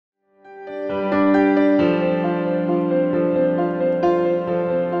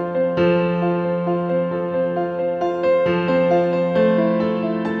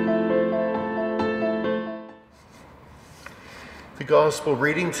gospel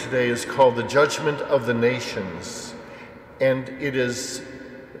reading today is called The Judgment of the Nations, and it is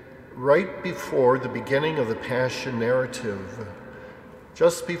right before the beginning of the Passion narrative,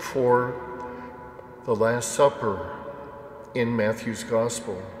 just before the Last Supper in Matthew's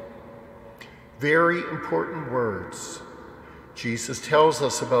Gospel. Very important words. Jesus tells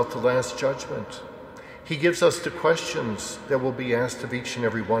us about the Last Judgment. He gives us the questions that will be asked of each and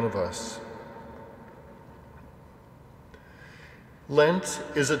every one of us. Lent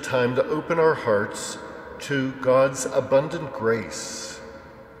is a time to open our hearts to God's abundant grace.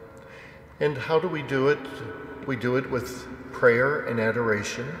 And how do we do it? We do it with prayer and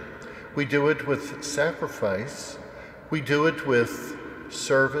adoration. We do it with sacrifice. We do it with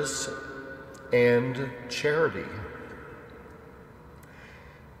service and charity.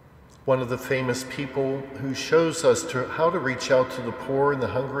 One of the famous people who shows us how to reach out to the poor and the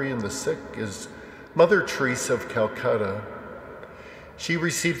hungry and the sick is Mother Teresa of Calcutta. She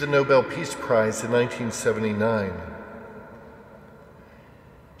received the Nobel Peace Prize in 1979.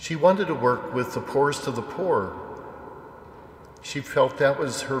 She wanted to work with the poorest of the poor. She felt that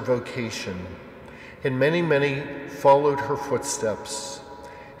was her vocation, and many followed her footsteps.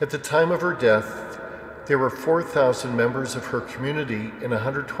 At the time of her death, there were 4,000 members of her community in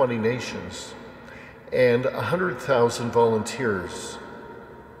 120 nations and 100,000 volunteers.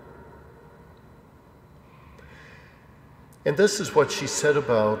 And this is what she said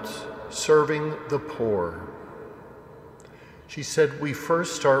about serving the poor. She said, we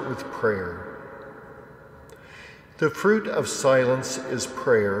first start with prayer. The fruit of silence is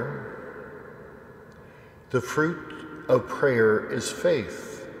prayer. The fruit of prayer is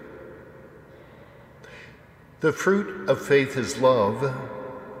faith. The fruit of faith is love.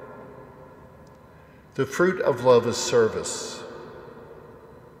 The fruit of love is service.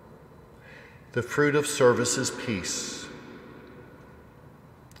 The fruit of service is peace.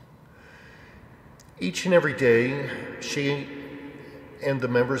 Each and every day, she and the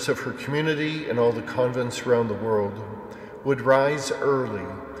members of her community and all the convents around the world would rise early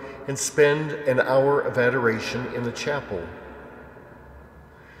and spend an hour of adoration in the chapel.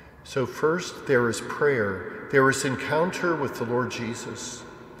 So first there is prayer, there is encounter with the Lord Jesus,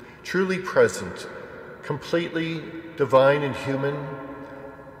 truly present, completely divine and human,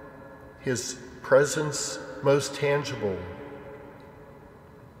 his presence most tangible.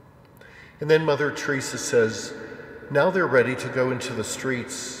 And then Mother Teresa says, now they're ready to go into the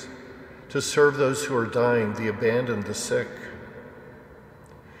streets to serve those who are dying, the abandoned, the sick.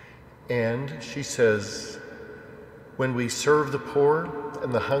 And she says, when we serve the poor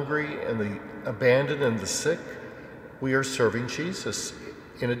and the hungry and the abandoned and the sick, we are serving Jesus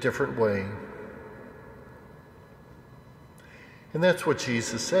in a different way. And that's what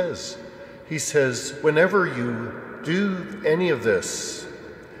Jesus says. He says, whenever you do any of this,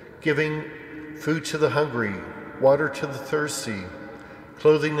 giving food to the hungry, water to the thirsty,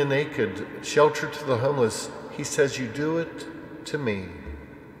 clothing the naked, shelter to the homeless, he says, you do it to me.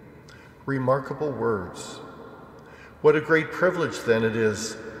 Remarkable words. What a great privilege then it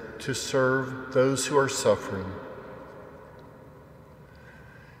is to serve those who are suffering.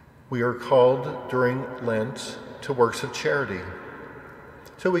 We are called during Lent to works of charity.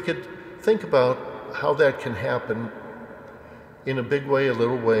 So we could think about how that can happen in a big way, a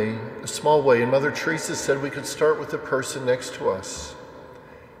little way, a small way. And Mother Teresa said we could start with the person next to us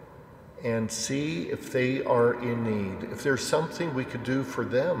and see if they are in need, if there's something we could do for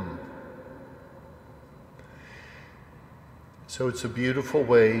them. So it's a beautiful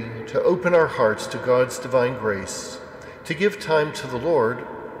way to open our hearts to God's divine grace, to give time to the Lord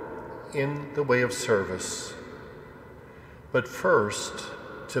in the way of service, but first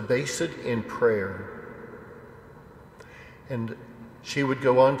to base it in prayer. And she would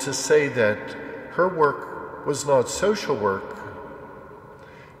go on to say that her work was not social work,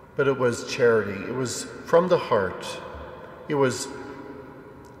 but it was charity. It was from the heart. It was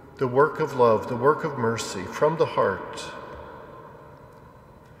the work of love, the work of mercy, from the heart.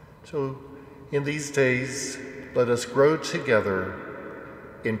 So in these days, let us grow together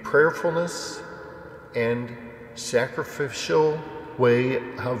in prayerfulness and sacrificial way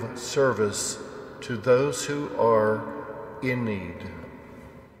of service to those who are in need.